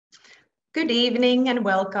Good evening and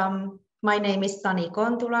welcome. My name is Sani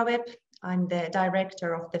Kontulaweb. I'm the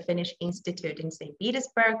director of the Finnish Institute in St.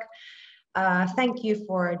 Petersburg. Thank you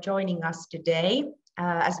for joining us today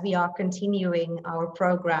as we are continuing our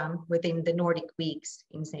program within the Nordic Weeks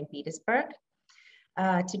in St. Petersburg.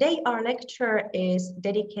 Today our lecture is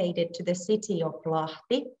dedicated to the City of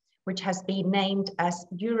Lahti, which has been named as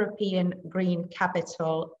European Green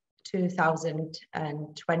Capital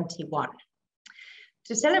 2021.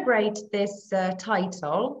 To celebrate this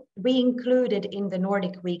title, we included in the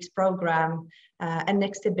Nordic Weeks program an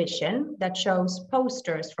exhibition that shows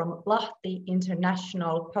posters from Lahti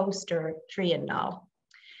International Poster Triennale.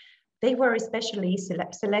 They were especially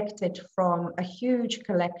selected from a huge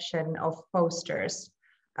collection of posters,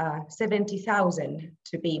 70,000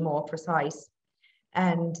 to be more precise.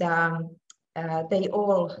 And they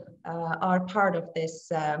all are part of this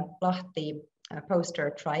Lahti poster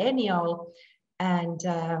triennial. And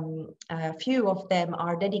a few of them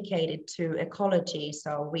are dedicated to ecology.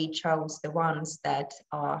 So we chose the ones that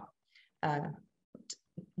are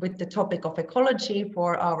with the topic of ecology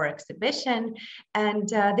for our exhibition. And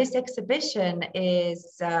this exhibition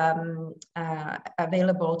is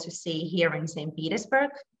available to see here in St. Petersburg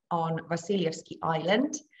on Vasilyevsky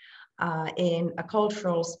Island in a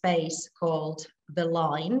cultural space called The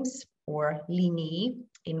Lines, or Linii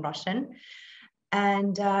in Russian.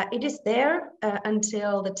 And it is there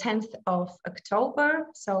until the 10th of October.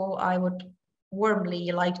 So I would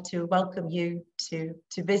warmly like to welcome you to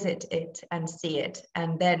visit it and see it.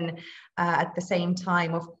 And then at the same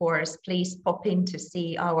time, of course, please pop in to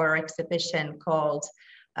see our exhibition called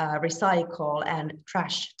Recycle and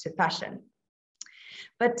Trash to Fashion.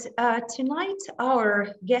 But tonight,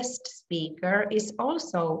 our guest speaker is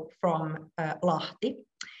also from Lahti.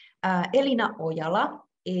 Elina Ojala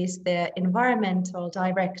is the environmental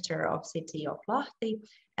director of City of Lahti,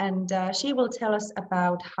 and she will tell us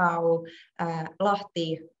about how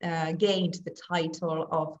Lahti gained the title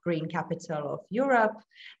of Green Capital of Europe,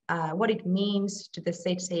 what it means to the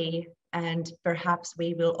city, and perhaps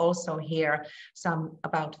we will also hear some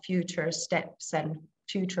about future steps and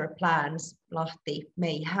future plans Lahti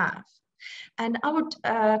may have. And I would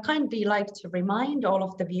kindly like to remind all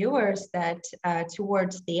of the viewers that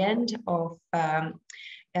towards the end of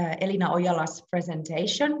Elina Ojala's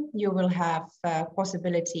presentation, you will have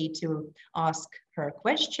possibility to ask her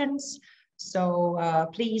questions. So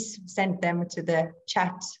please send them to the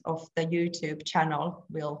chat of the YouTube channel.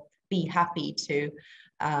 We'll be happy to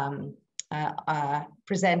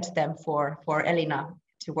present them for Elina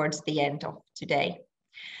towards the end of today.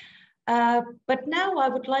 But now I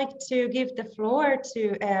would like to give the floor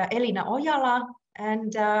to Elina Ojala,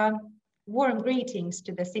 and warm greetings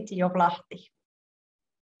to the City of Lahti.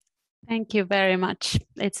 Thank you very much.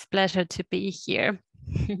 It's a pleasure to be here.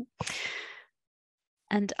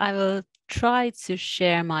 And I will try to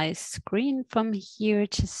share my screen from here.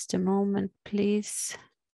 Just a moment, please.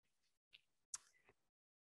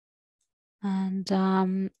 And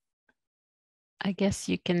I guess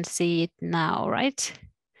you can see it now, right?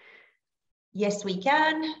 Yes, we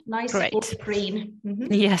can. Nice full screen.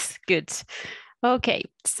 Mm-hmm. Yes, good. Okay,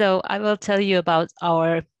 so I will tell you about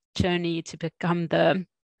our journey to become the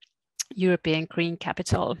European Green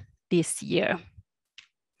Capital this year.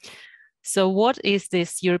 So what is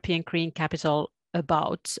this European Green Capital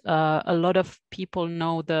about? A lot of people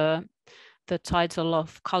know the title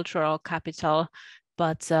of cultural capital,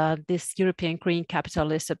 but this European Green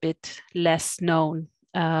Capital is a bit less known.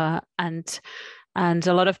 And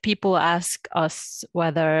a lot of people ask us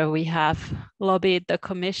whether we have lobbied the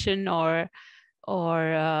Commission or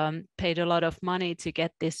paid a lot of money to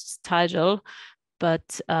get this title.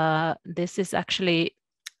 But this is actually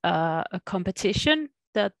a competition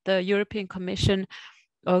that the European Commission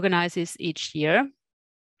organizes each year.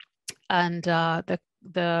 And the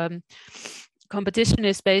competition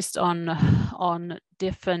is based on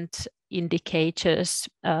different indicators,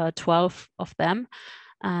 12 of them.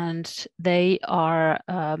 And they are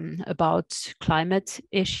about climate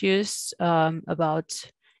issues,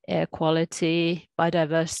 about air quality,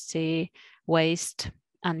 biodiversity, waste,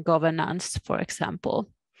 and governance, for example.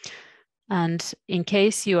 And in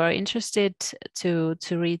case you are interested to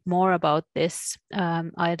read more about this,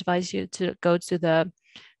 I advise you to go to the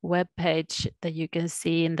webpage that you can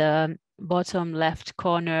see in the bottom left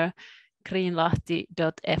corner,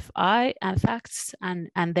 greenlahti.fi and facts,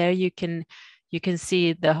 and there you can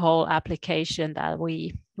see the whole application that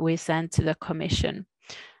we sent to the Commission.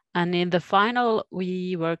 And in the final,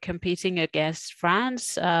 we were competing against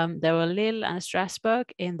France. There were Lille and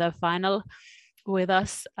Strasbourg in the final with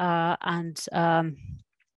us, and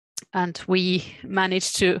we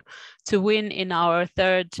managed to win in our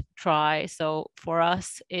third try. So for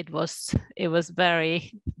us, it was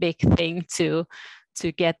very big thing to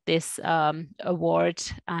get this award,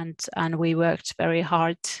 and we worked very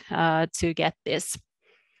hard to get this.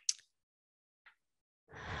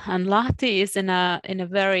 And Lahti is in a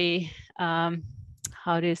very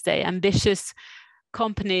how do you say, ambitious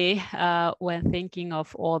company when thinking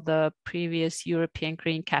of all the previous European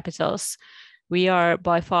green capitals. We are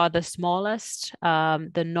by far the smallest,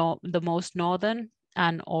 the most northern,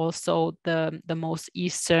 and also the most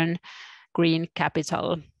eastern green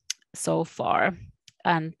capital so far.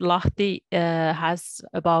 And Lahti has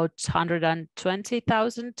about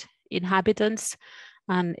 120,000 inhabitants,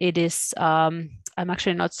 and it is, I'm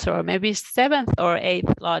actually not sure, maybe 7th or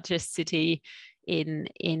 8th largest city in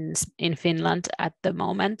Finland at the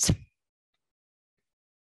moment.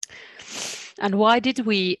 And why did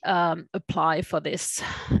we apply for this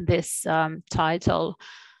title?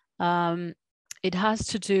 It has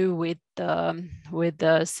to do with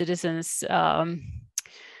the citizens'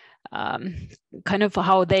 kind of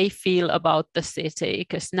how they feel about the city,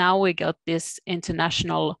 because now we got this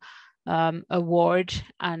international award,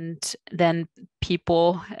 and then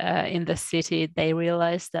people in the city, they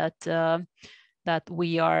realize that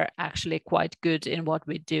we are actually quite good in what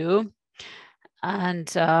we do.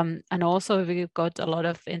 And also we've got a lot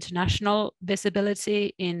of international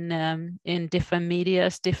visibility in different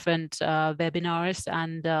medias, different webinars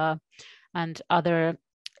and other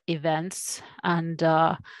events. And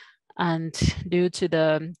due to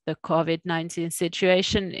the COVID-19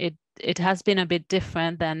 situation, it has been a bit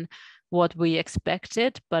different than what we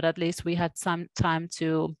expected, but at least we had some time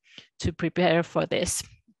to prepare for this.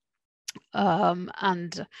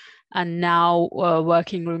 And now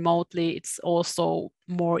working remotely, it's also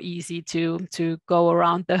more easy to go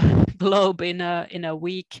around the globe in a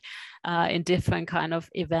week in different kind of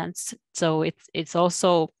events. So it's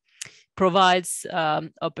also provides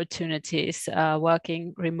opportunities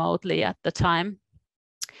working remotely at the time.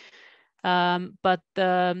 But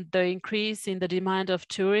the increase in the demand of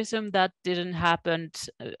tourism, that didn't happen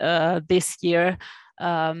this year.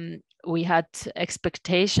 We had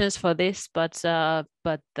expectations for this, but the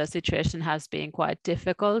situation has been quite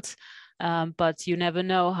difficult. But you never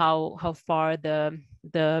know how far the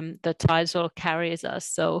title carries us.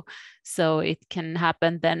 So it can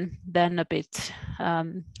happen then a bit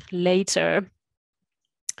later.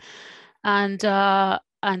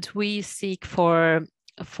 And we seek for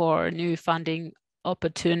new funding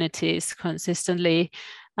opportunities consistently.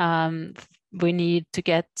 We need to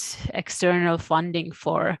get external funding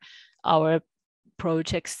for our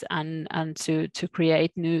projects and to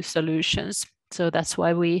create new solutions. So that's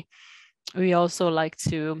why we also like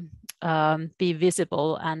to be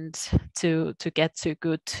visible and to get to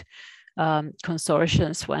good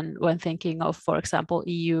consortiums when thinking of, for example,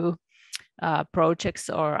 EU projects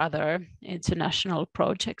or other international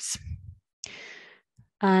projects.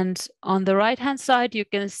 And on the right-hand side, you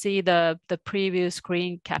can see the previous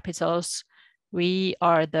green capitals. We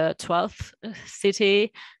are the 12th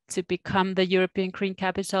city to become the European Green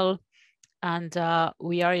Capital. And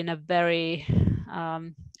we are in a very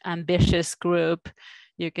ambitious group.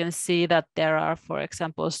 You can see that there are, for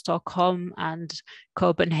example, Stockholm and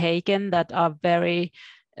Copenhagen that are very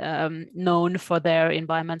known for their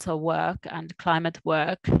environmental work and climate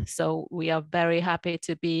work. So we are very happy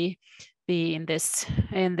to be in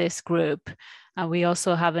this group. And we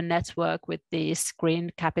also have a network with these green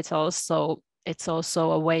capitals. So it's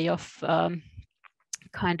also a way of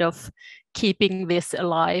kind of keeping this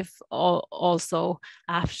alive also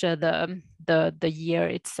after the year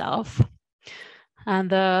itself. And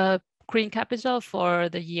the Green Capital for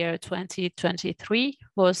the year 2023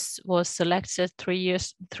 was selected 3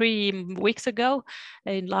 weeks ago.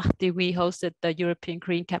 In Lahti, we hosted the European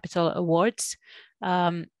Green Capital Awards.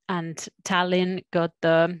 And Tallinn got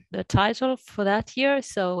the title for that year.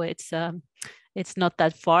 So it's not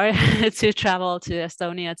that far to travel to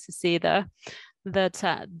Estonia to see the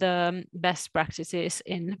best practices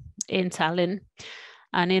in Tallinn.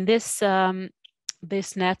 And in this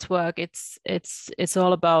this network, it's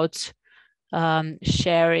all about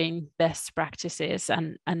sharing best practices,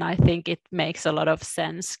 and I think it makes a lot of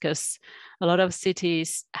sense because a lot of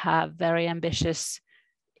cities have very ambitious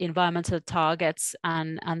environmental targets,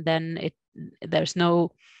 and then there's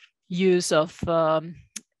no use of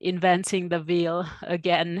inventing the wheel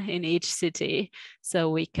again in each city. So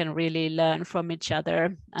we can really learn from each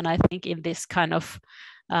other. And I think in this kind of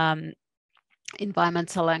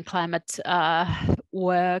environmental and climate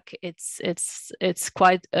work, it's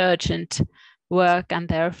quite urgent work, and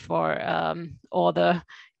therefore all the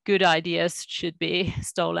good ideas should be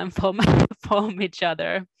stolen from each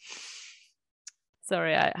other.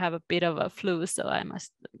 Sorry, I have a bit of a flu, so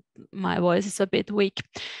my voice is a bit weak.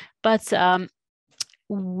 But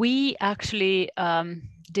we actually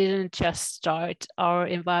didn't just start our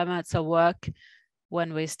environmental work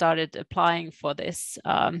when we started applying for this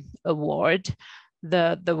award.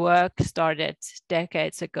 The work started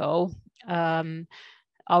decades ago.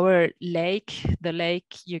 Our lake, the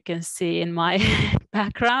lake you can see in my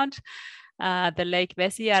background, the Lake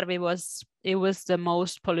Vesijärvi was the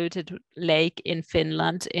most polluted lake in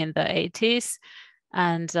Finland in the 80s,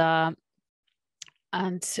 and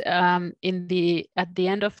at the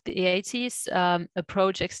end of the 80s, a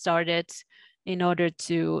project started in order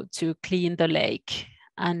to clean the lake,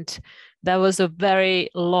 and that was a very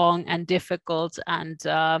long and difficult and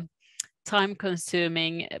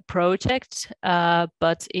time-consuming project.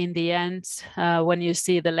 But in the end, when you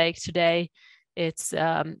see the lake today, it's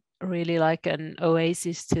really like an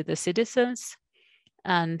oasis to the citizens,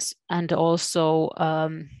 and also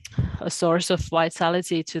a source of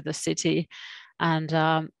vitality to the city. And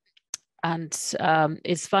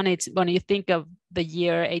it's funny when you think of the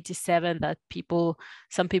year 87 that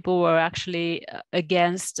some people were actually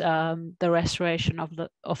against the restoration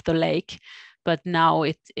of the lake, but now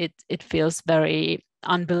it feels very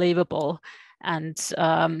unbelievable, and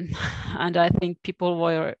I think people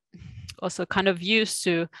were also kind of used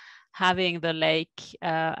to having the lake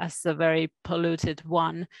as a very polluted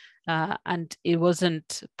one, and it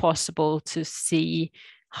wasn't possible to see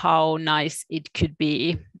how nice it could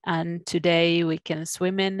be. And today we can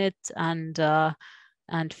swim in it and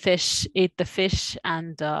eat the fish,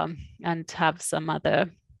 and have some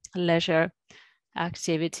other leisure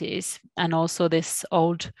activities. And also this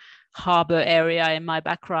old harbor area in my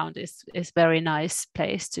background is very nice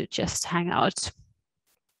place to just hang out.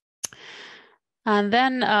 And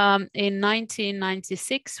then in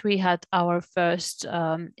 1996 we had our first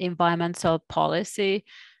environmental policy,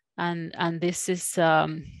 and this is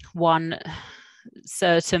one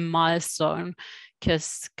certain milestone,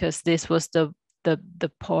 because this was the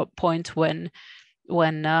point when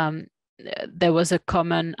there was a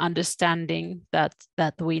common understanding that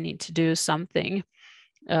we need to do something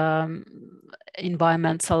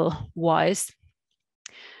environmental wise.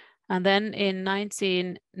 And then in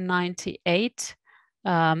 1998,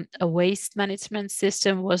 a waste management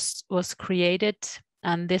system was created,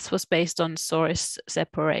 and this was based on source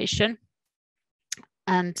separation.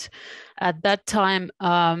 And at that time,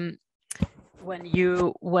 when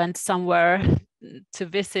you went somewhere to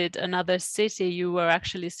visit another city, you were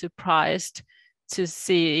actually surprised to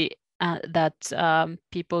see that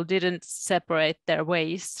people didn't separate their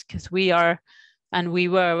waste, because we were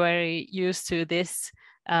very used to this.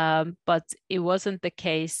 But it wasn't the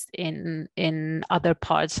case in other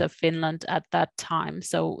parts of Finland at that time.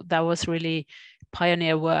 So that was really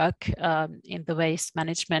pioneer work in the waste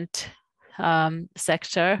management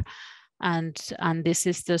sector, and this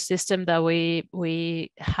is the system that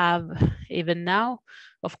we have even now.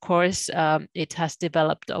 Of course, it has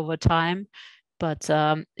developed over time, but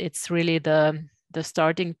it's really the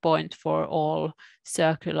starting point for all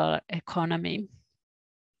circular economy.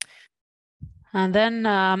 And then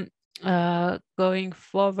going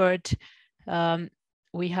forward,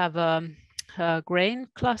 we have a grain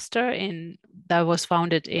cluster that was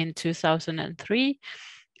founded in 2003.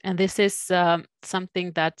 And this is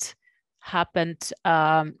something that happened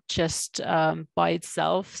just by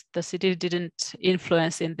itself. The city didn't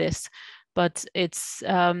influence in this, but it's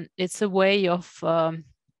a way of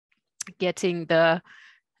getting the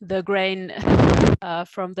grain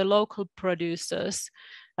from the local producers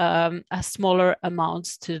as smaller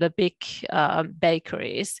amounts to the big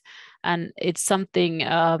bakeries, and it's something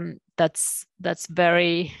that's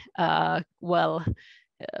very well.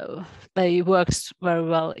 It works very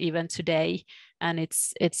well even today, and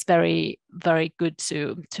it's very good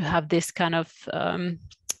to have this kind of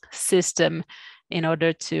system in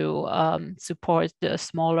order to support the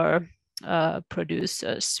smaller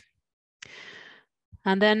producers.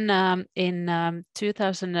 And then in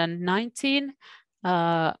 2019,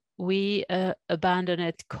 we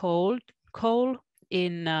abandoned coal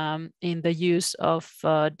in the use of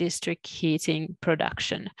district heating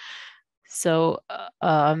production. So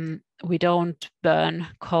we don't burn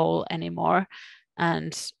coal anymore,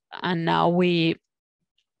 and now we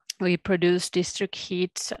produce district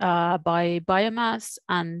heat by biomass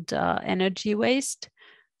and energy waste.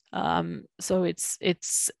 So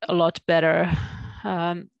it's a lot better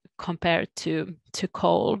compared to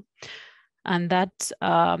coal, and that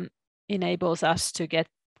enables us to get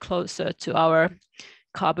closer to our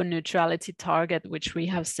carbon neutrality target, which we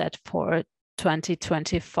have set for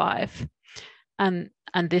 2025. And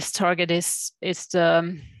this target is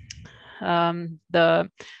the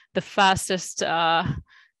fastest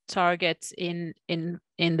target in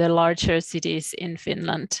the larger cities in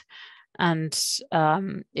Finland. And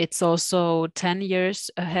it's also 10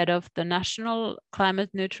 years ahead of the national climate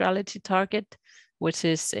neutrality target, which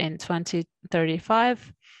is in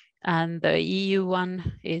 2035. And the EU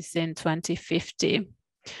one is in 2050.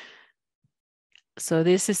 So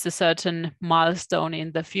this is a certain milestone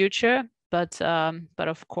in the future, but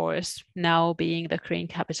of course, now being the green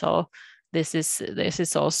capital, this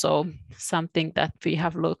is also something that we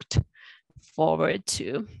have looked forward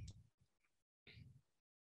to.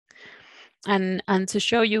 And to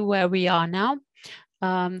show you where we are now,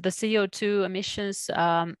 the CO2 emissions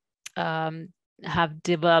have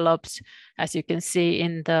developed, as you can see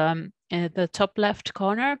in the top left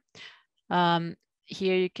corner.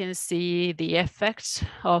 Here you can see the effects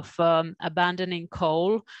of abandoning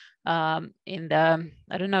coal in the,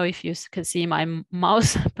 I don't know if you can see my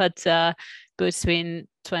mouse, but between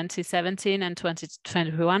 2017 and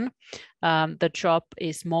 2021, the drop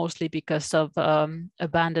is mostly because of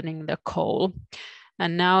abandoning the coal.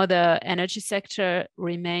 And now the energy sector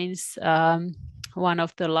remains one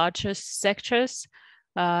of the largest sectors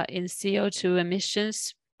in CO2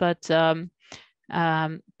 emissions, but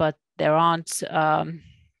there aren't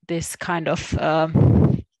this kind of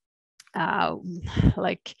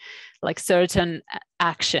like certain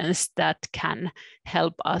actions that can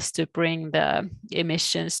help us to bring the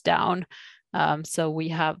emissions down. So we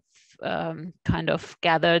have kind of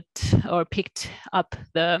gathered or picked up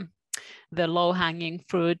the low-hanging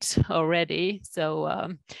fruit already. So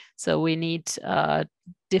we need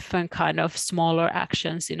different kind of smaller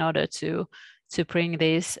actions in order to bring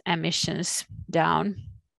these emissions down.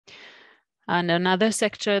 And another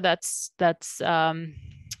sector that's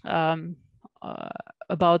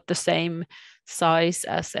about the same size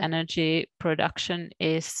as energy production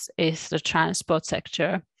is the transport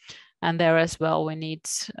sector. And there as well, we need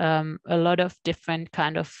a lot of different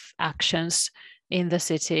kind of actions in the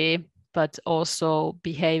city, but also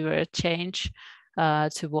behavior change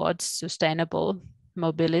towards sustainable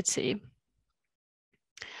mobility.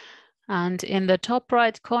 And in the top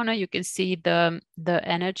right corner, you can see the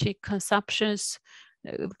energy consumption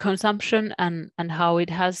and how it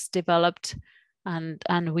has developed.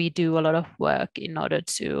 And we do a lot of work in order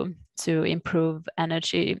to improve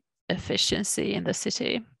energy efficiency in the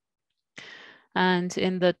city. And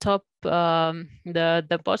in the top,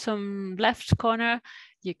 the bottom left corner,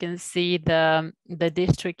 you can see the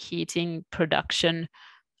district heating production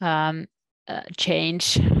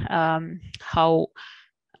change, how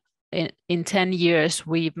in 10 years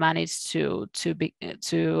we've managed to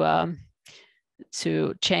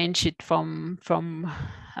change it from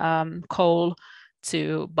coal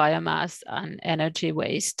to biomass and energy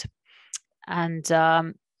waste. And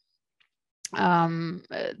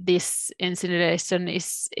this incineration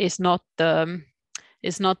is not the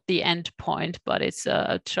end point, but it's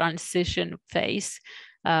a transition phase,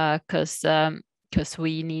 because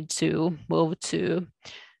we need to move to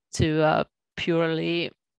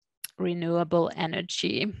purely renewable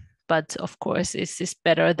energy. But of course, this is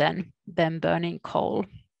better than burning coal.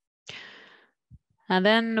 And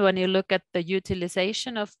then when you look at the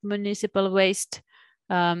utilization of municipal waste,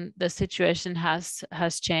 the situation has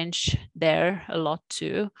changed there a lot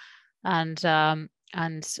too. And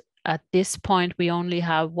at this point, we only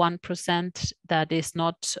have 1% that is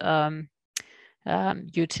not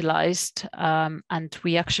utilized. And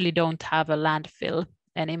we actually don't have a landfill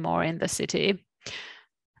anymore in the city.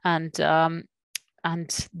 And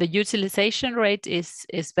the utilization rate is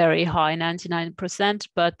very high, 99%,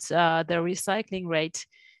 but the recycling rate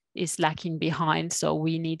is lacking behind. So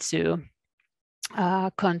we need to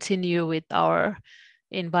continue with our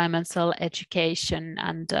environmental education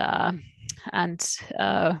and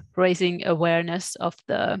raising awareness of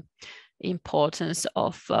the importance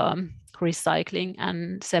of recycling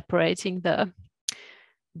and separating the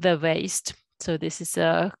waste. So this is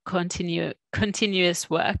a continuous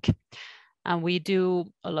work. And we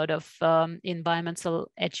do a lot of environmental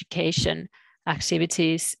education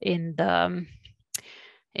activities in the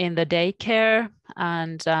daycare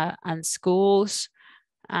and schools.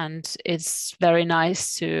 And it's very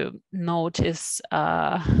nice to notice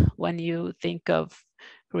when you think of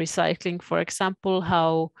recycling, for example,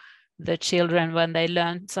 how the children, when they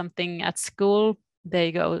learn something at school,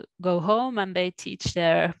 they go home and they teach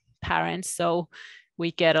their parents. So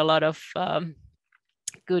we get a lot of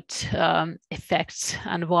good effects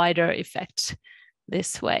and wider effects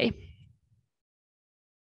this way.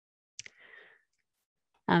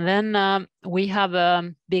 And then we have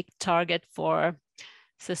a big target for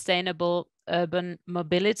sustainable urban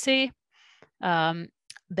mobility.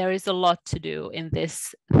 There is a lot to do in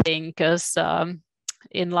this thing because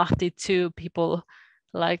in Lahti too, people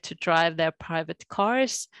like to drive their private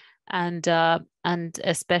cars, and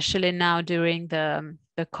especially now during the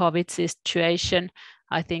COVID situation,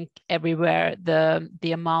 I think everywhere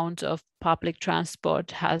the amount of public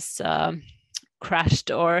transport has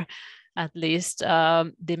crashed, or at least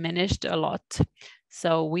diminished a lot.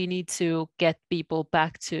 So we need to get people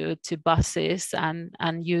back to buses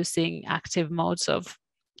and using active modes of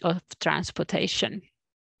transportation.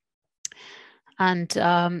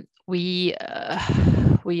 And we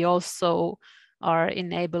also are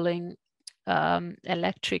enabling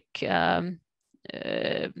electric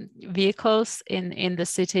vehicles in the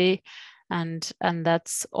city, and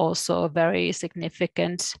that's also a very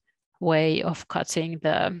significant way of cutting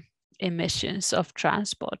the emissions of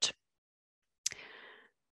transport.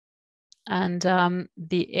 And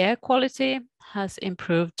the air quality has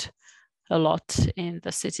improved a lot in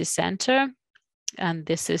the city center, and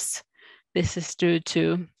this is due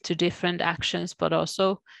to different actions, but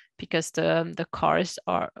also because the cars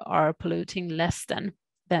are polluting less than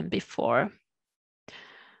before.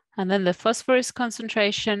 And then the phosphorus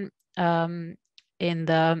concentration in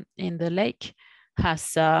the lake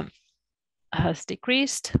has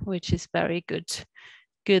decreased, which is very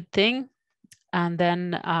good thing. And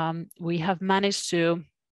then we have managed to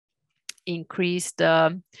increase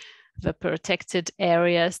the protected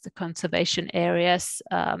areas, the conservation areas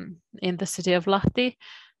in the city of Lahti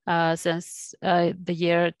since the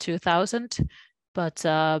year 2000. But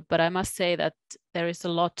I must say that there is a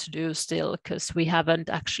lot to do still, because we haven't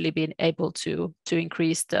actually been able to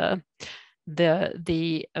increase the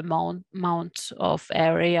amount of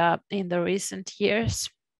area in the recent years.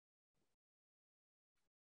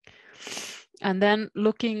 And then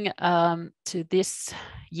looking to this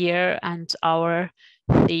year and our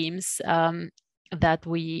themes that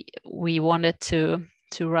we wanted to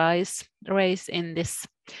raise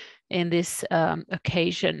in this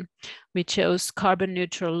occasion, we chose carbon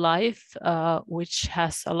neutral life, which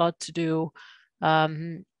has a lot to do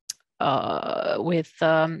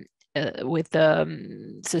with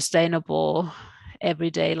sustainable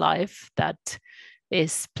everyday life that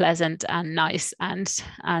is pleasant and nice, and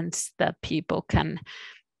that people can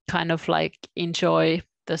kind of like enjoy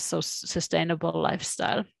the sustainable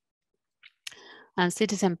lifestyle. And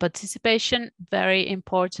citizen participation, very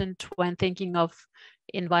important when thinking of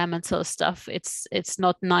environmental stuff. It's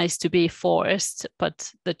not nice to be forced,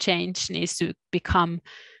 but the change needs to become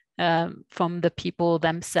from the people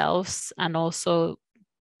themselves, and also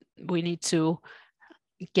we need to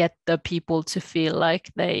get the people to feel like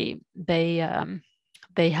they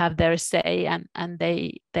have their say and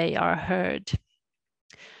they are heard.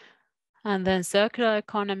 And then circular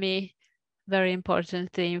economy, very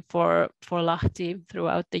important theme for Lahti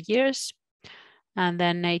throughout the years. And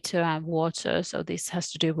then nature and water, so this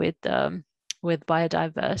has to do with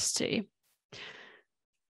biodiversity.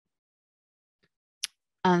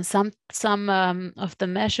 And some of the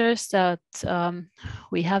measures that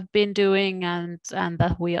we have been doing and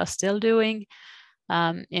that we are still doing.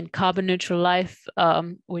 In carbon neutral life,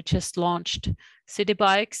 we just launched city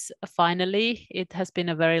bikes. Finally, it has been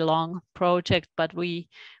a very long project, but we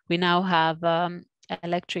now have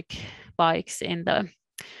electric bikes in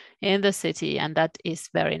the city, and that is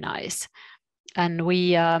very nice. And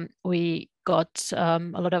we got a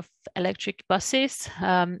lot of electric buses,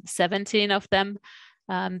 17 of them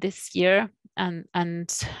this year, and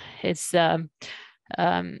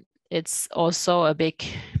it's also a big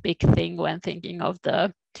thing when thinking of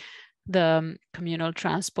the communal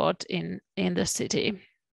transport in the city.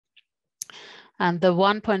 And the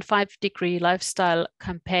 1.5 degree lifestyle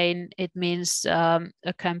campaign, it means a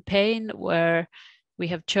campaign where we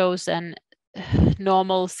have chosen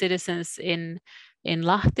normal citizens in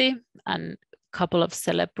Lahti and a couple of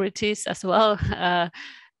celebrities as well,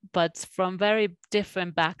 but from very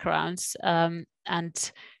different backgrounds, and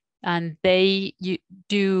they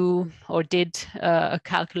did a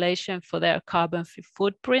calculation for their carbon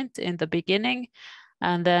footprint in the beginning,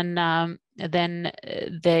 and then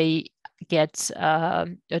they get a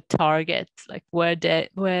target, like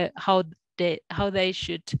how they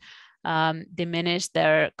should diminish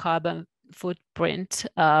their carbon footprint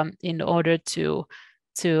in order to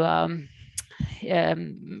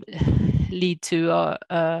lead to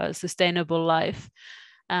a sustainable life.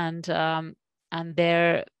 And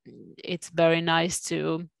there it's very nice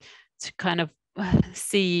to kind of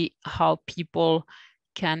see how people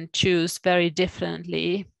can choose very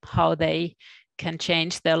differently how they can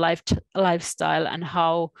change their lifestyle, and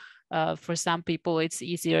how for some people it's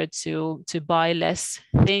easier to buy less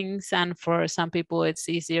things, and for some people it's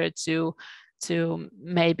easier to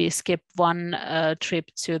maybe skip one trip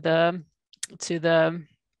to the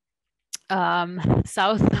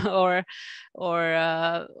south or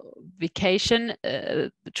vacation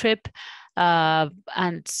trip,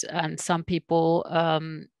 and some people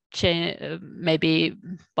maybe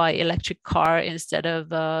buy electric car instead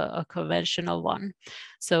of a conventional one.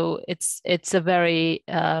 So it's a very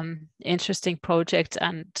interesting project,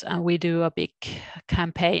 and we do a big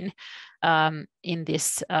campaign in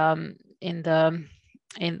this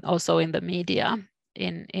also in the media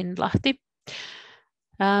in Lahti.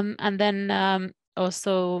 And then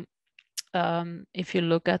also, if you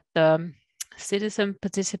look at the citizen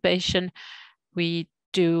participation, we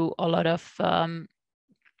do a lot of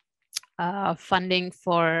funding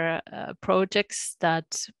for projects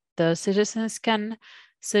that the citizens can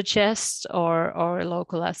suggest, or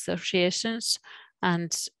local associations,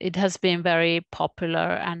 and it has been very popular,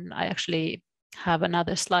 and I actually have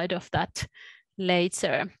another slide of that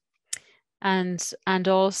later. And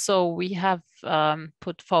also we have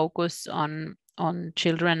put focus on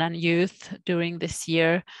children and youth during this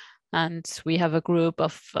year, and we have a group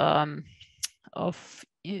of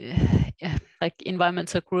like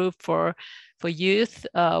environmental group for youth,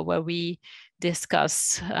 where we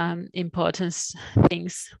discuss important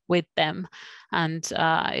things with them, and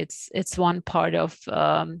it's one part of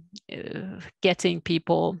getting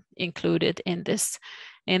people included in this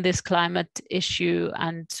climate issue.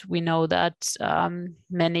 And we know that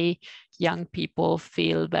many young people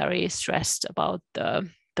feel very stressed about the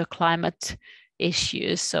climate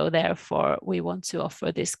issues, so therefore we want to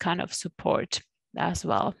offer this kind of support as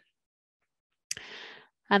well.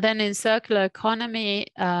 And then in circular economy,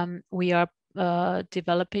 we are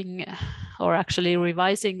developing, or actually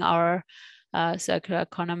revising, our circular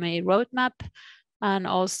economy roadmap. And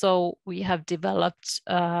also we have developed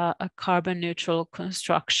a carbon neutral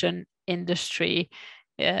construction industry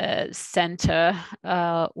center,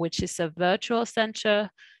 which is a virtual center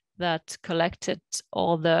that collected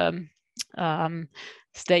all the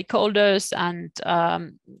stakeholders and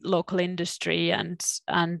local industry and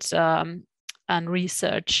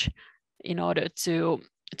research in order to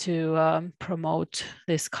promote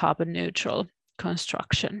this carbon neutral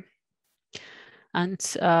construction. And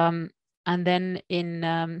then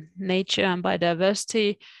in nature and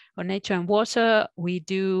biodiversity, or nature and water, we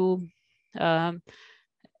do a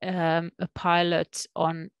pilot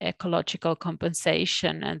on ecological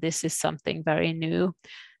compensation, and this is something very new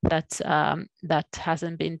that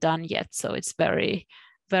hasn't been done yet. So it's very,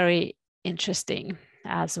 very interesting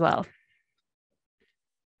as well.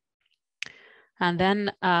 And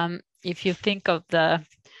then if you think of the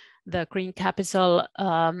green capital,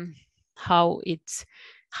 how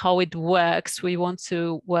it works, we want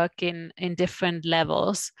to work in different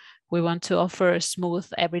levels. We want to offer a smooth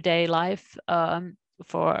everyday life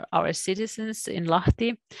for our citizens in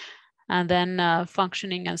Lahti, and then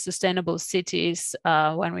functioning and sustainable cities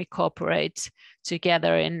when we cooperate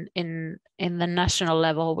together in the national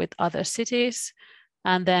level with other cities.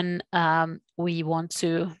 And then we want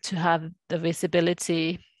to have the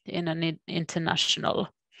visibility in an international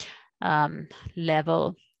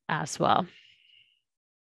level as well.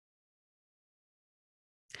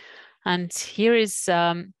 And here is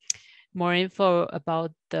more info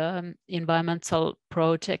about the environmental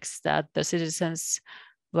projects that the citizens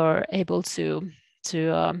were able to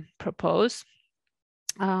propose.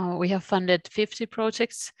 We have funded 50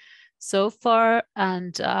 projects so far,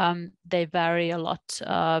 and they vary a lot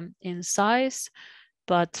in size.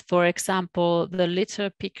 But for example, the litter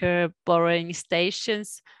picker borrowing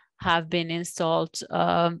stations have been installed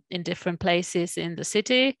in different places in the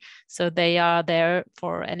city. So they are there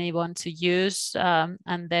for anyone to use.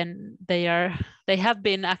 And then they have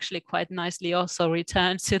been actually quite nicely also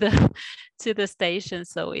returned to the station.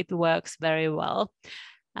 So it works very well.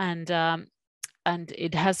 And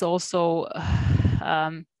it has also,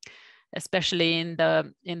 especially in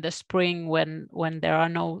the spring when there are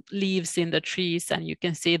no leaves in the trees and you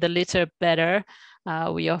can see the litter better,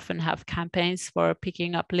 we often have campaigns for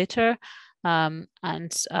picking up litter, and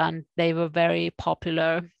they were very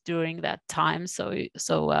popular during that time. So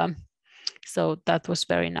that was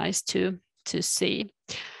very nice to see.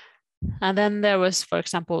 And then there was, for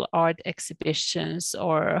example, art exhibitions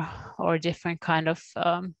or different kind of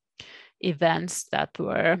events that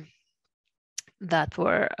were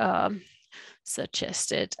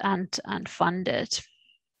suggested and funded.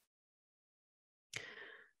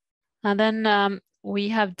 And then we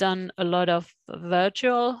have done a lot of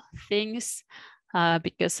virtual things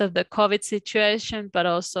because of the COVID situation, but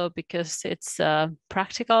also because it's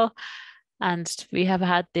practical. And we have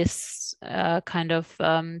had this kind of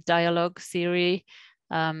dialogue series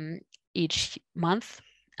each month,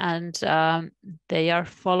 and they are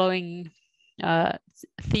following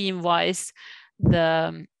theme-wise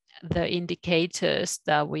the indicators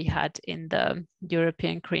that we had in the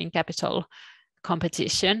European Green Capital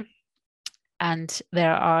competition. And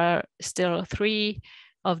there are still 3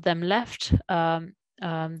 of them left.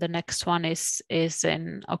 The next one is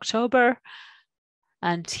in October.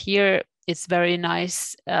 And here it's very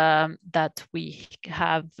nice that we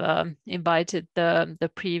have invited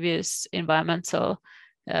the previous environmental,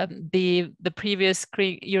 the previous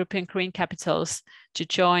European Green Capitals to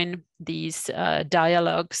join these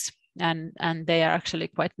dialogues, and they are actually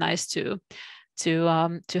quite nice to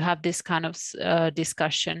have this kind of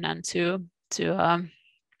discussion and to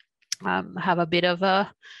have a bit of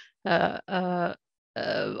a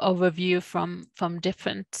overview from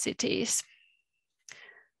different cities.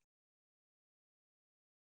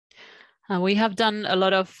 We have done a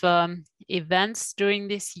lot of events during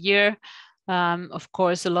this year. Of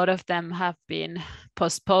course, a lot of them have been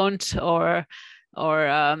postponed or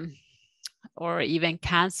even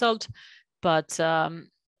cancelled, but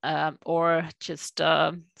or just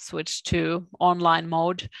switched to online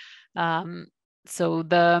mode. So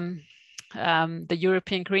the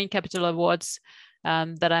European Green Capital Awards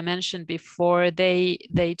that I mentioned before, they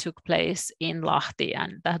took place in Lahti,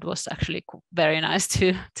 and that was actually very nice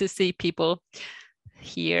to see people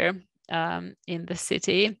here in the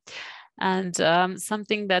city. And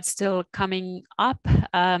something that's still coming up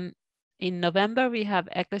in November, we have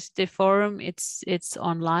Ecocity Forum. It's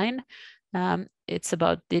online. It's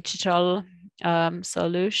about digital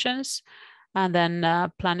solutions, and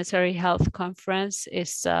then Planetary Health Conference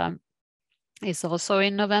is also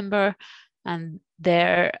in November. And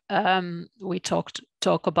there we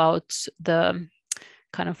talk about the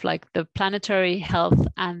kind of like the planetary health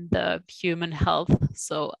and the human health.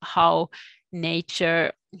 So how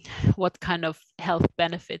nature, what kind of health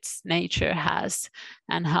benefits nature has,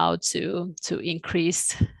 and how to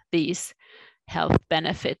increase these health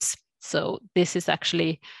benefits. So this is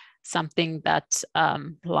actually something that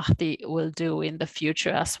Lahti will do in the future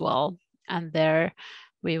as well. And there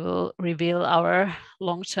we will reveal our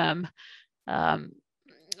long-term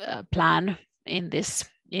plan in this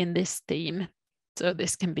theme. So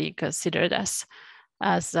this can be considered as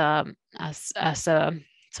a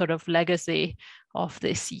sort of legacy of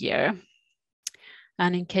this year.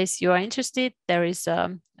 And in case you are interested, there is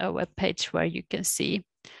a webpage where you can see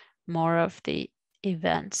more of the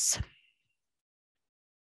events.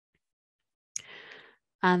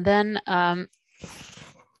 And then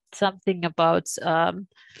something about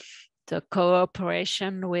the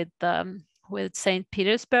cooperation with St.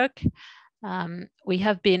 Petersburg. We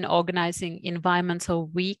have been organizing Environmental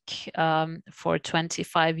Week for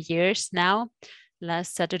 25 years now.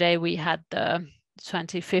 Last Saturday we had the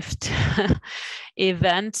 25th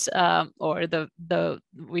event, or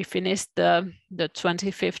we finished the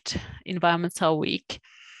 25th Environmental Week.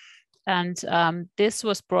 And this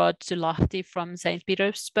was brought to Lahti from St.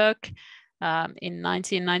 Petersburg in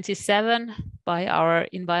 1997 by our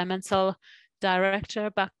environmental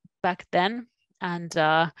director back then, and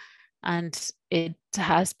it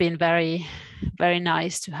has been very, very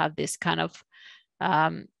nice to have this kind of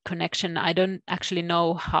connection. I don't actually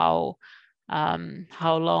know how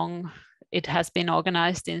long it has been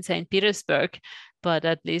organized in St. Petersburg, but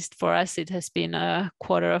at least for us it has been a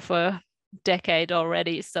quarter of a decade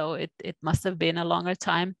already, so it must have been a longer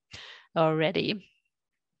time already.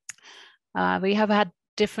 We have had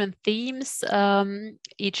different themes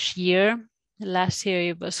each year. Last year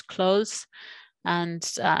it was clothes, and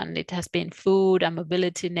it has been food and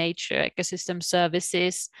mobility, nature, ecosystem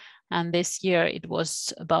services, and this year it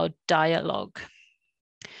was about dialogue.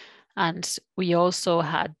 And we also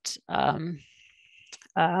had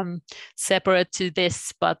separate to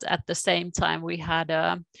this, but at the same time we had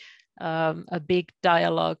a big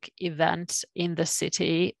dialogue event in the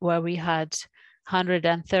city where we had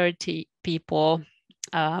 130 people,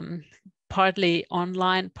 partly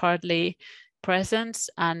online, partly present,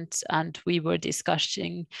 and we were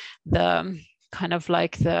discussing the kind of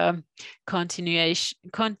like the continuation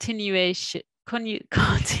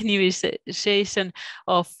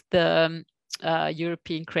of the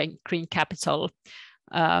European Green Capital,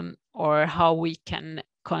 or how we can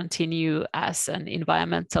continue as an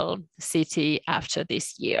environmental city after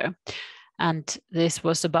this year. And this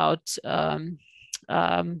was about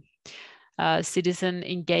citizen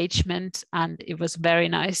engagement, and it was very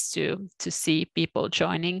nice to see people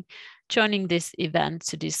joining this event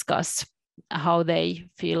to discuss how they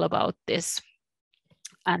feel about this.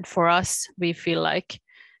 And for us, we feel like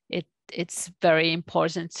it's very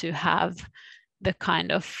important to have the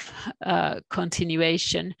kind of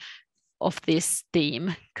continuation of this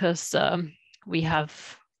theme, because we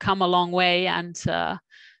have come a long way, and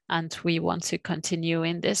we want to continue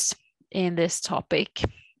in this topic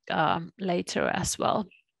later as well.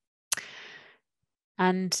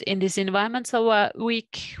 And in this environmental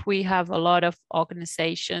week, we have a lot of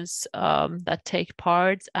organizations that take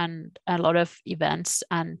part, and a lot of events,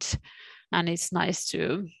 and it's nice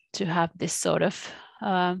to have this sort of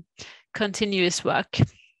continuous work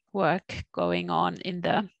going on in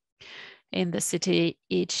the city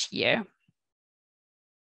each year.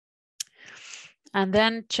 And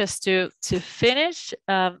then just to finish,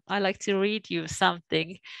 I like to read you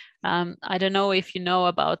something. I don't know if you know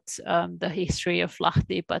about the history of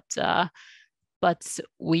Lahti, but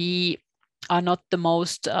we are not the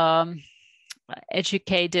most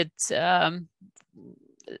educated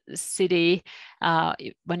city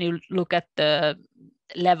when you look at the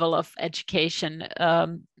level of education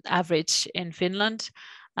average in Finland,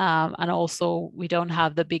 and also we don't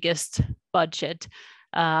have the biggest budget,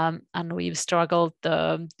 and we've struggled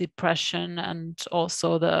the depression and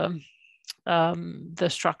also the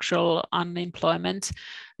structural unemployment,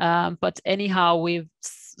 but anyhow we've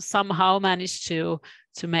somehow managed to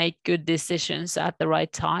make good decisions at the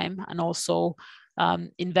right time, and also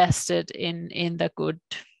invested in the good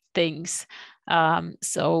things.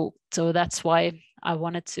 So that's why I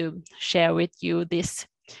wanted to share with you this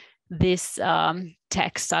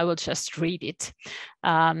text. I will just read it.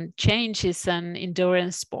 Change is an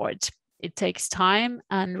endurance sport. It takes time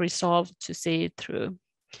and resolve to see it through.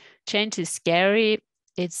 Change is scary.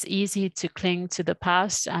 It's easy to cling to the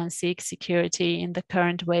past and seek security in the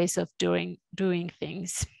current ways of doing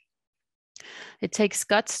things. It takes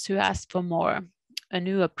guts to ask for more, a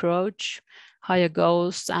new approach, higher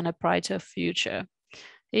goals, and a brighter future.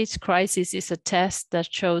 Each crisis is a test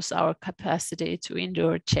that shows our capacity to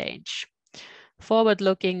endure change.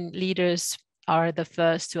 Forward-looking leaders are the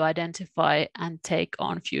first to identify and take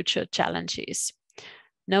on future challenges.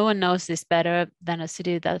 No one knows this better than a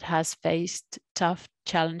city that has faced tough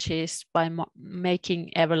challenges by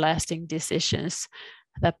making everlasting decisions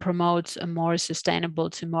that promote a more sustainable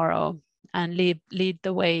tomorrow and lead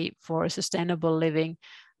the way for sustainable living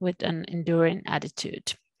with an enduring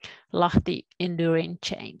attitude. Lahti, enduring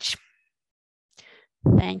change.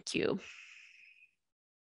 Thank you.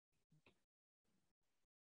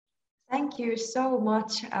 Thank you so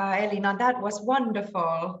much, Elina. That was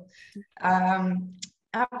wonderful.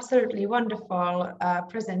 Absolutely wonderful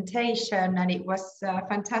presentation, and it was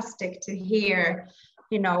fantastic to hear,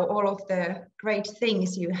 all of the great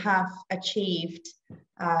things you have achieved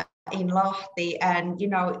in Lahti, and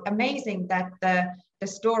amazing that the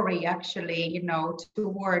story actually,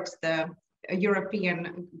 towards the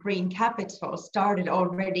European Green Capital started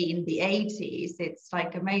already in the 80s. It's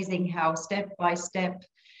like amazing how step by step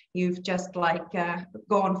you've just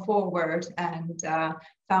gone forward and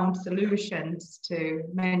found solutions to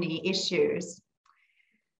many issues.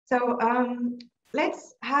 So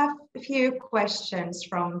let's have a few questions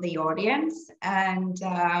from the audience, and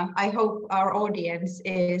I hope our audience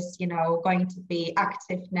is, going to be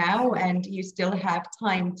active now, and you still have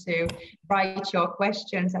time to write your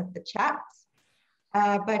questions at the chat.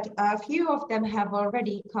 But a few of them have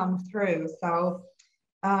already come through, so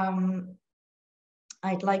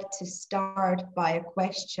I'd like to start by a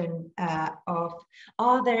question of,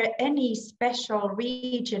 are there any special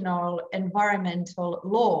regional environmental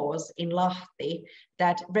laws in Lahti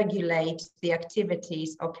that regulate the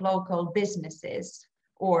activities of local businesses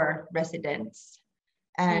or residents?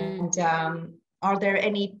 And are there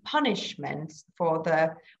any punishments for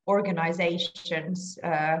the organizations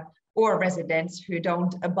or residents who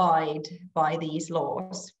don't abide by these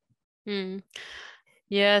laws?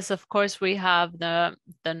 Yes, of course, we have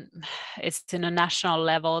it's in a national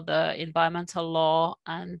level, the environmental law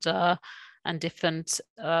and different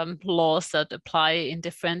laws that apply in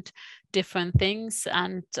different things,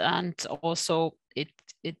 and also it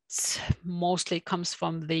mostly comes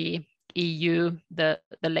from the EU, the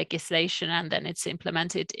legislation, and then it's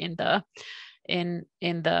implemented in the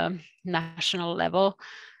national level.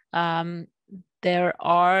 There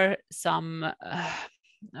are some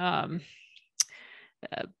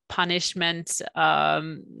punishment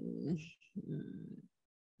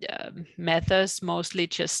methods, mostly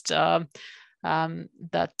just that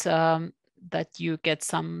you get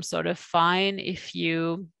some sort of fine if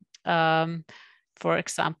you for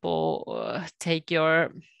example, take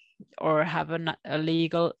your or have an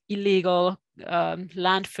illegal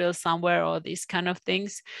landfill somewhere, or these kind of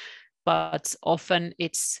things. But often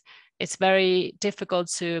it's very difficult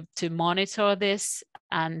to monitor this,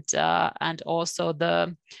 and also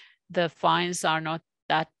the fines are not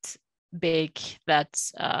that big that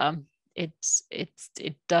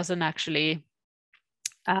it doesn't actually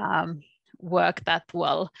work that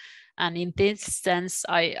well. And in this sense,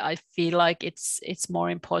 I feel like it's more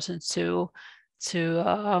important to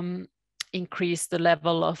increase the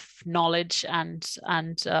level of knowledge and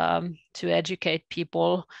to educate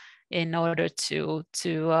people in order to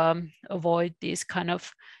avoid these kind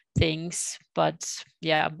of things. But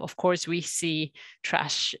yeah, of course we see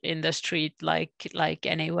trash in the street like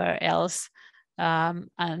anywhere else,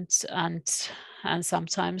 and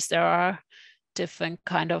sometimes there are different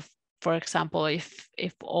kind of, for example, if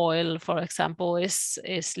oil, for example, is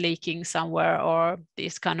leaking somewhere, or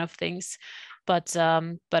these kind of things. But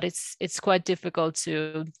it's quite difficult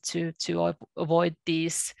to avoid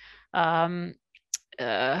these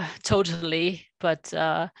totally, but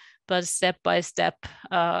step by step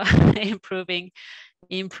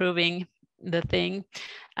improving the thing.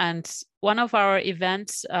 And one of our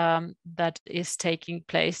events that is taking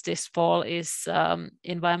place this fall is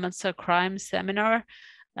environmental crime seminar,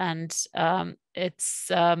 and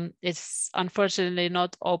it's unfortunately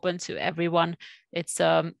not open to everyone.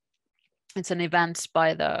 It's an event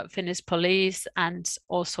by the Finnish police and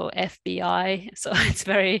also FBI. So it's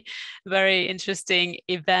very, very interesting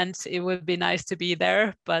event. It would be nice to be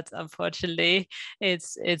there, but unfortunately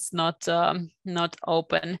it's not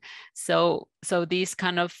open. So these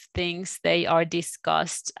kind of things, they are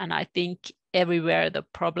discussed. And I think everywhere the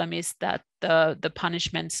problem is that the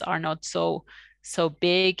punishments are not so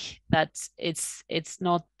big that it's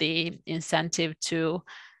not the incentive to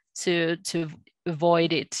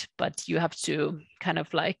avoid it, but you have to kind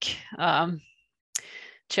of like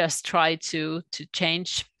just try to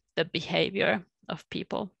change the behavior of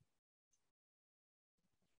people.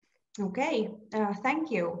 Okay, thank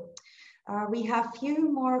you. We have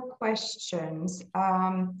few more questions.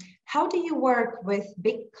 How do you work with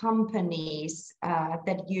big companies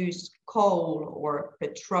that use coal or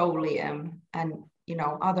petroleum and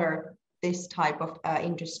other this type of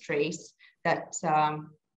industries that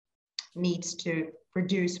needs to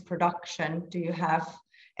reduce production? Do you have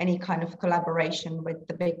any kind of collaboration with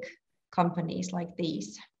the big companies like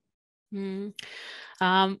these?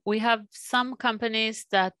 We have some companies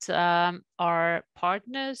that are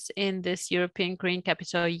partners in this European Green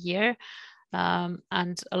Capital Year,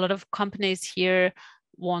 and a lot of companies here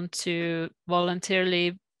want to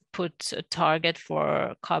voluntarily put a target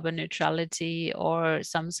for carbon neutrality or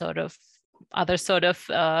some sort of other sort of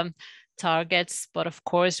targets. But of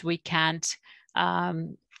course we can't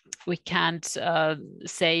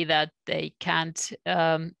say that they can't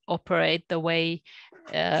operate the way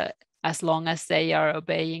as long as they are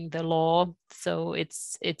obeying the law. So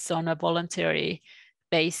it's on a voluntary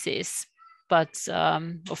basis. But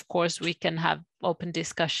of course we can have open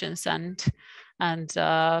discussions and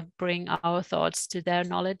bring our thoughts to their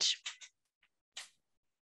knowledge.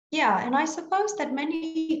 Yeah, and I suppose that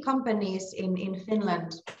many companies in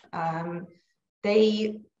Finland,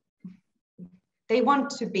 they want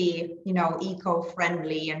to be,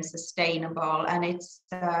 eco-friendly and sustainable, and it's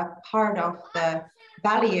part of the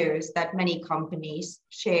values that many companies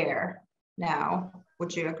share now.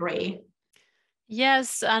 Would you agree?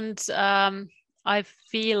 Yes, and I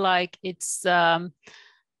feel like it's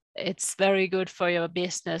very good for your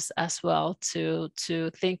business as well to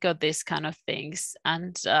think of these kind of things,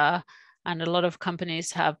 and a lot of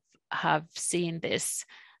companies have seen this,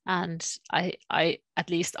 and I at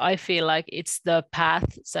least I feel like it's the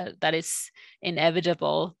path that is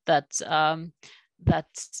inevitable, that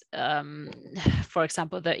for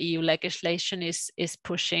example the EU legislation is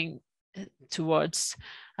pushing towards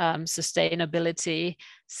sustainability.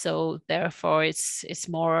 So therefore it's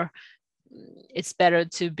better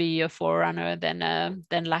to be a forerunner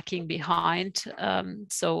than lacking behind.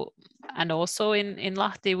 So, and also in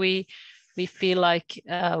Lahti we feel like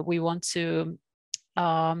we want to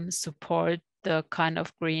support the kind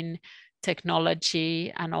of green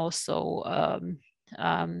technology and also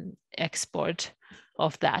export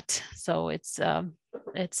of that. So it's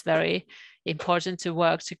very important to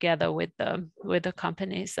work together with the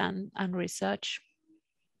companies and research.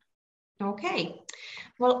 Okay,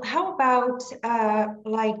 well, how about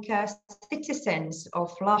citizens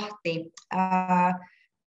of Lahti?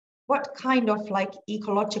 what kind of like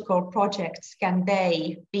ecological projects can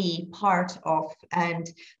they be part of? And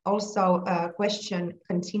also a question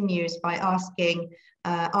continues by asking,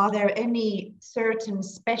 are there any certain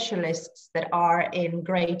specialists that are in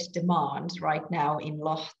great demand right now in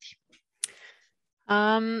Lahti?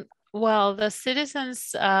 Well, the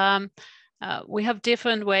citizens, we have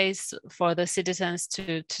different ways for the citizens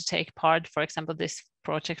to take part, for example, this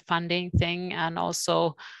project funding thing, and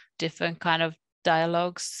also different kind of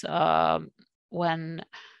dialogues when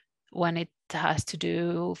it has to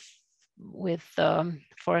do with,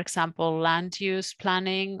 for example, land use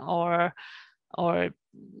planning or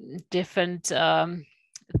different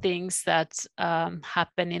things that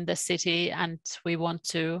happen in the city, and we want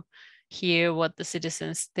to hear what the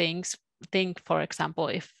citizens think. For example,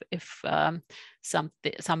 if some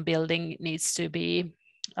building needs to be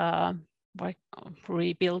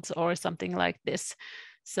rebuilt or something like this.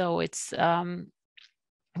 So it's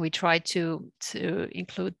we try to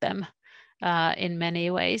include them in many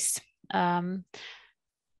ways. And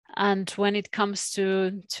when it comes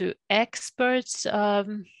to experts,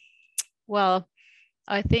 well,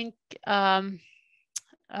 I think as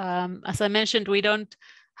I mentioned, we don't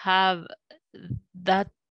have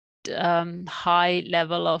that high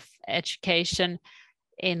level of education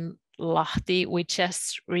in Lahti. We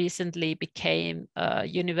just recently became a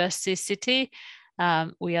university city.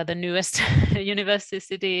 We are the newest university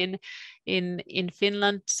city in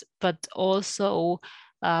Finland, but also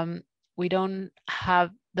we don't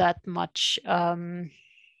have that much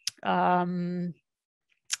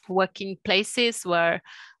working places where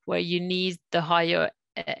you need the higher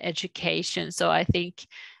education. So I think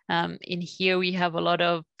in here we have a lot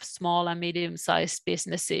of small and medium-sized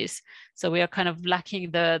businesses. So we are kind of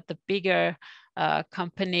lacking the bigger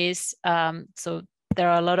companies. So there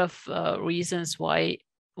are a lot of reasons why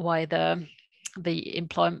the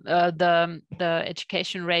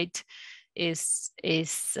education rate is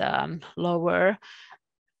lower.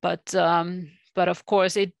 But of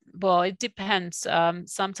course it depends.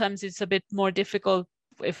 Sometimes it's a bit more difficult.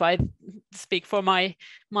 If I speak for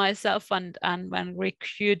myself and when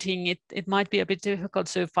recruiting, it might be a bit difficult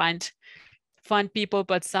to find people,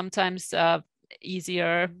 but sometimes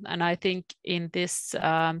easier. And I think in this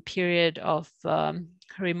period of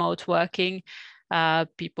remote working,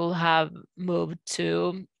 people have moved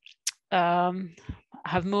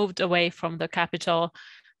away from the capital,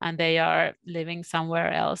 and they are living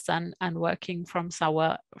somewhere else and working from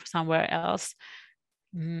somewhere else.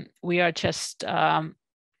 We are just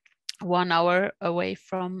 1 hour away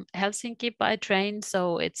from Helsinki by train,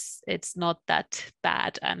 so it's not that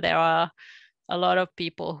bad, and there are a lot of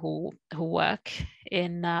people who work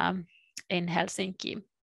in Helsinki.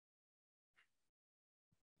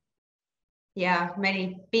 Yeah,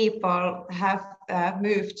 many people have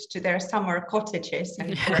moved to their summer cottages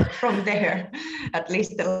and work from there, at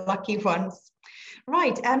least the lucky ones.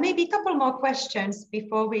 Right, maybe a couple more questions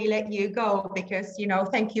before we let you go, because,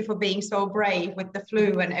 thank you for being so brave with the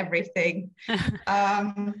flu and everything.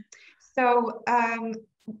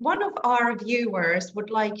 One of our viewers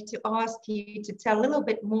would like to ask you to tell a little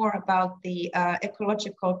bit more about the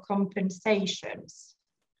ecological compensations.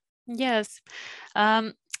 Yes.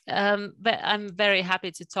 But I'm very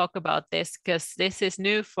happy to talk about this, because this is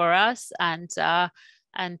new for us and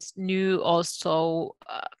new also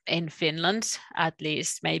in Finland, at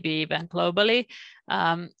least, maybe even globally.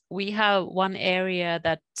 We have one area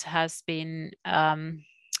that has been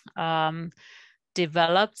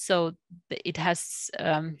developed, so it has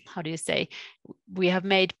how do you say, we have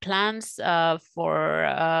made plans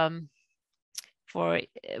for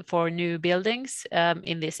new buildings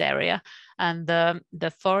in this area, and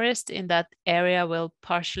the forest in that area will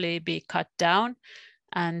partially be cut down,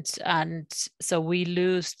 and so we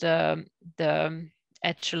lose the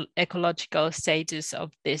actual ecological status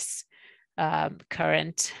of this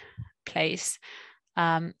current place.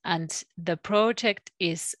 And the project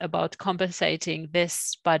is about compensating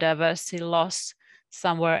this biodiversity loss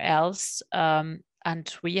somewhere else, and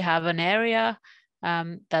we have an area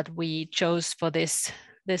that we chose for this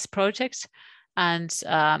project, and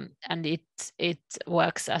it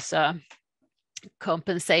works as a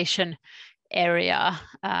compensation area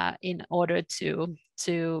in order to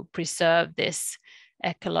preserve this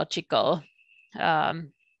ecological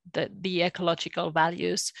the ecological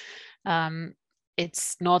values.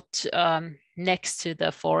 It's not next to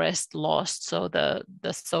the forest lost, so the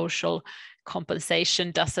social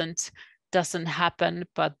compensation doesn't happen,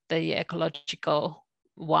 but the ecological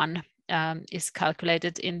one is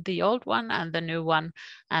calculated in the old one and the new one,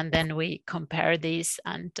 and then we compare these,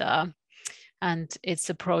 and And it's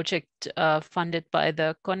a project funded by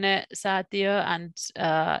the Kone-säätiö, and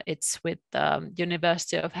it's with the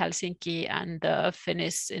University of Helsinki and the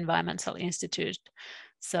Finnish Environmental Institute.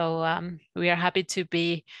 So we are happy to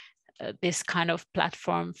be this kind of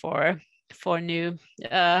platform for new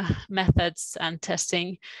methods and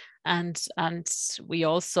testing, and we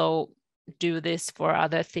also do this for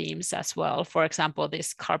other themes as well. For example,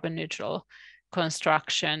 this carbon neutral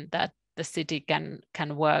construction, that the city can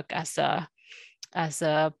work as a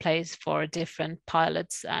place for different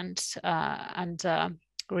pilots and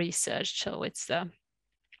research. So it's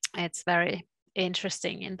very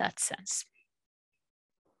interesting in that sense.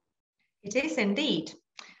 It is indeed.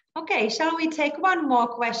 Okay, shall we take one more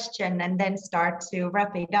question and then start to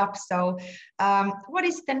wrap it up? So what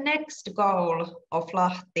is the next goal of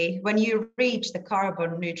Lahti when you reach the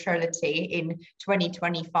carbon neutrality in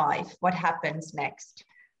 2025? What happens next?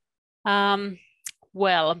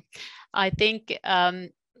 Well, I think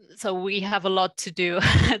so we have a lot to do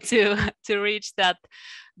to reach that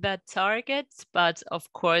target, but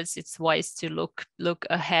of course it's wise to look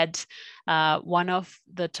ahead. One of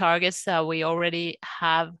the targets that we already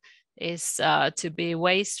have is to be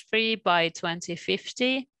waste-free by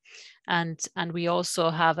 2050, and we also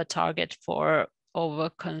have a target for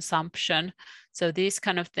overconsumption. So these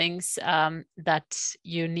kind of things that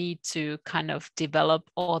you need to kind of develop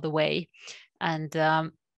all the way. And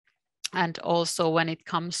also when it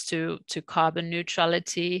comes to carbon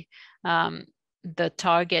neutrality, the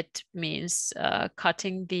target means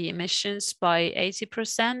cutting the emissions by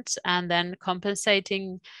 80% and then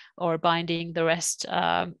compensating or binding the rest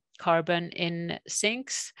carbon in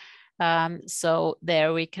sinks. So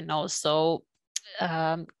there we can also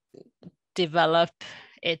develop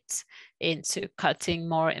it into cutting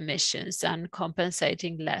more emissions and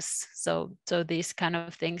compensating less. So these kind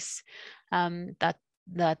of things that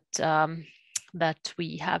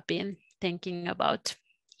we have been thinking about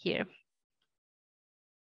here.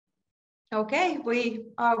 Okay, we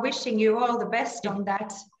are wishing you all the best on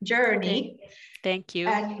that journey. Thank you.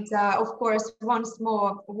 And of course, once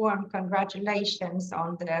more, warm congratulations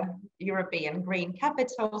on the European Green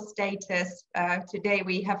Capital status. Today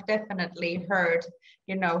we have definitely heard,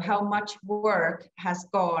 how much work has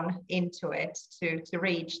gone into it to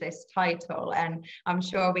reach this title. And I'm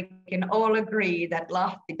sure we can all agree that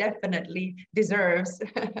Lahti definitely deserves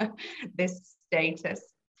this status.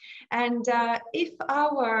 And if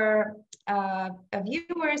our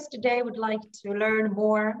viewers today would like to learn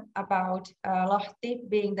more about Lahti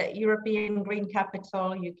being the European Green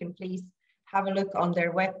Capital, you can please have a look on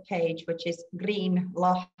their webpage, which is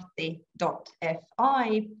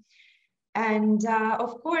greenlahti.fi. And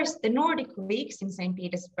of course, the Nordic Weeks in St.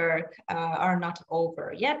 Petersburg are not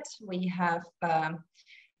over yet. We have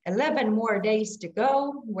 11 more days to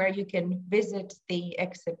go, where you can visit the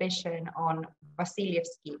exhibition on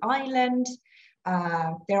Vasilievsky Island.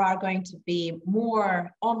 There are going to be more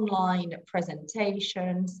online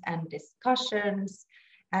presentations and discussions.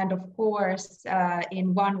 And of course,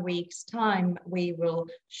 in 1 week's time, we will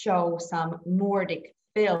show some Nordic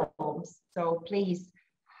films. So please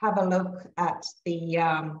have a look at the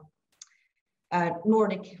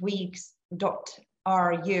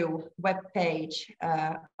NordicWeeks.ru webpage,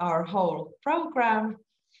 our whole program.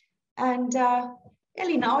 And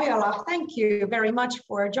Elina Ojala, thank you very much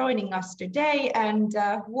for joining us today, and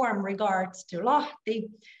warm regards to Lahti,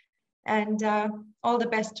 and all the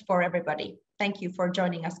best for everybody. Thank you for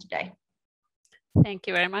joining us today. Thank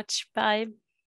you very much. Bye.